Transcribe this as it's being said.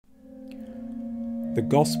The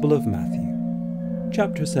Gospel of Matthew,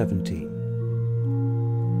 chapter 17.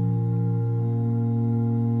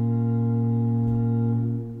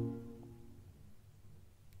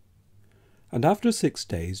 And after 6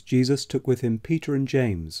 days Jesus took with him Peter and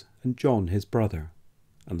James and John his brother,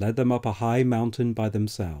 and led them up a high mountain by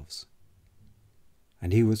themselves.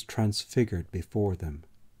 And he was transfigured before them,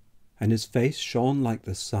 and his face shone like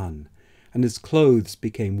the sun, and his clothes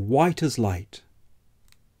became white as light.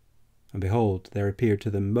 And behold, there appeared to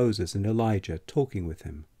them Moses and Elijah talking with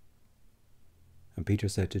him. And Peter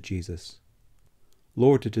said to Jesus,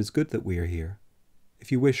 Lord, it is good that we are here.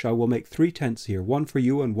 If you wish, I will make 3 tents here, one for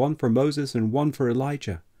you, and one for Moses, and one for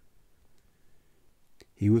Elijah.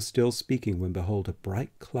 He was still speaking when, behold, a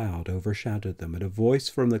bright cloud overshadowed them, and a voice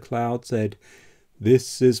from the cloud said,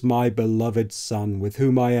 This is my beloved Son, with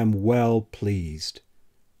whom I am well pleased.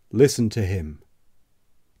 Listen to him.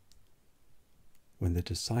 When the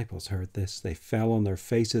disciples heard this, they fell on their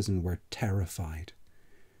faces and were terrified.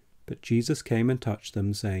 But Jesus came and touched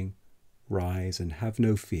them, saying, Rise and have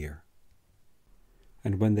no fear.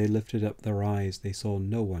 And when they lifted up their eyes, they saw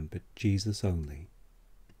no one but Jesus only.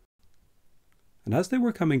 And as they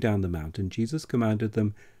were coming down the mountain, Jesus commanded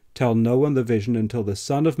them, Tell no one the vision until the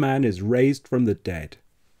Son of Man is raised from the dead.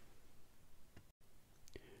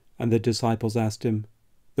 And the disciples asked him,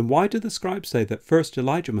 Then why do the scribes say that first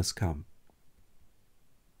Elijah must come?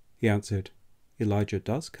 He answered, Elijah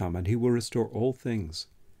does come, and he will restore all things.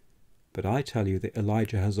 But I tell you that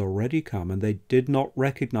Elijah has already come, and they did not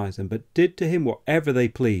recognize him, but did to him whatever they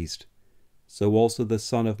pleased. So also the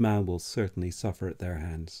Son of Man will certainly suffer at their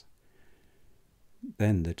hands.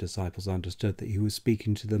 Then the disciples understood that he was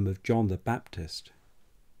speaking to them of John the Baptist.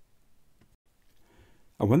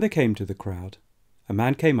 And when they came to the crowd, a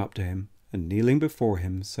man came up to him, and kneeling before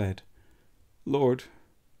him said, Lord,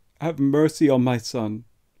 have mercy on my son,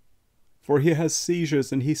 for he has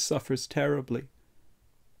seizures and he suffers terribly.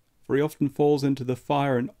 For he often falls into the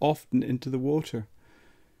fire and often into the water.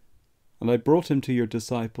 And I brought him to your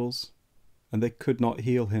disciples, and they could not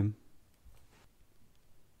heal him.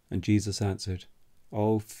 And Jesus answered,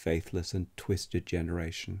 O faithless and twisted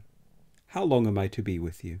generation, how long am I to be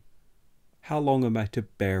with you? How long am I to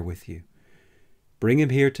bear with you? Bring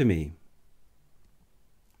him here to me.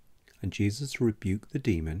 And Jesus rebuked the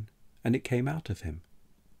demon, and it came out of him,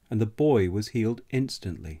 and the boy was healed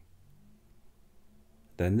instantly.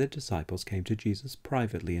 Then the disciples came to Jesus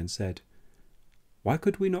privately and said, Why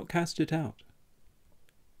could we not cast it out?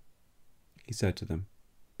 He said to them,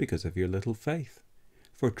 Because of your little faith.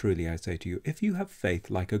 For truly I say to you, if you have faith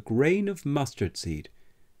like a grain of mustard seed,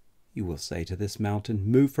 you will say to this mountain,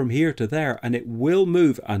 Move from here to there, and it will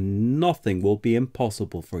move, and nothing will be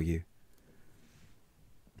impossible for you.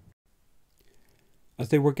 As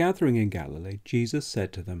they were gathering in Galilee, Jesus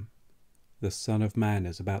said to them, The Son of Man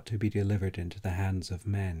is about to be delivered into the hands of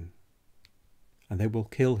men, and they will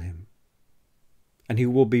kill him, and he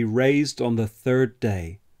will be raised on the 3rd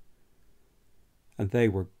day. And they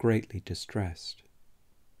were greatly distressed.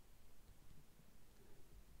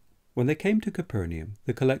 When they came to Capernaum,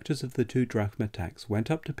 the collectors of the 2 drachma tax went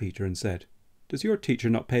up to Peter and said, Does your teacher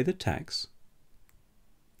not pay the tax?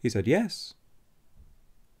 He said, Yes.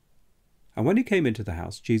 And when he came into the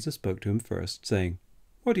house, Jesus spoke to him first, saying,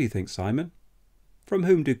 What do you think, Simon? From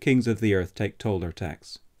whom do kings of the earth take toll or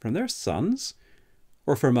tax? From their sons,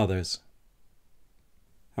 or from others?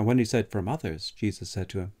 And when he said, From others, Jesus said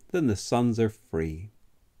to him, Then the sons are free.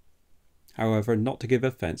 However, not to give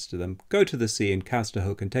offence to them, go to the sea and cast a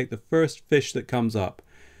hook and take the first fish that comes up.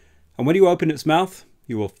 And when you open its mouth,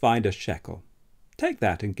 you will find a shekel. Take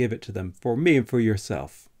that and give it to them for me and for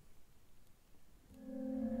yourself.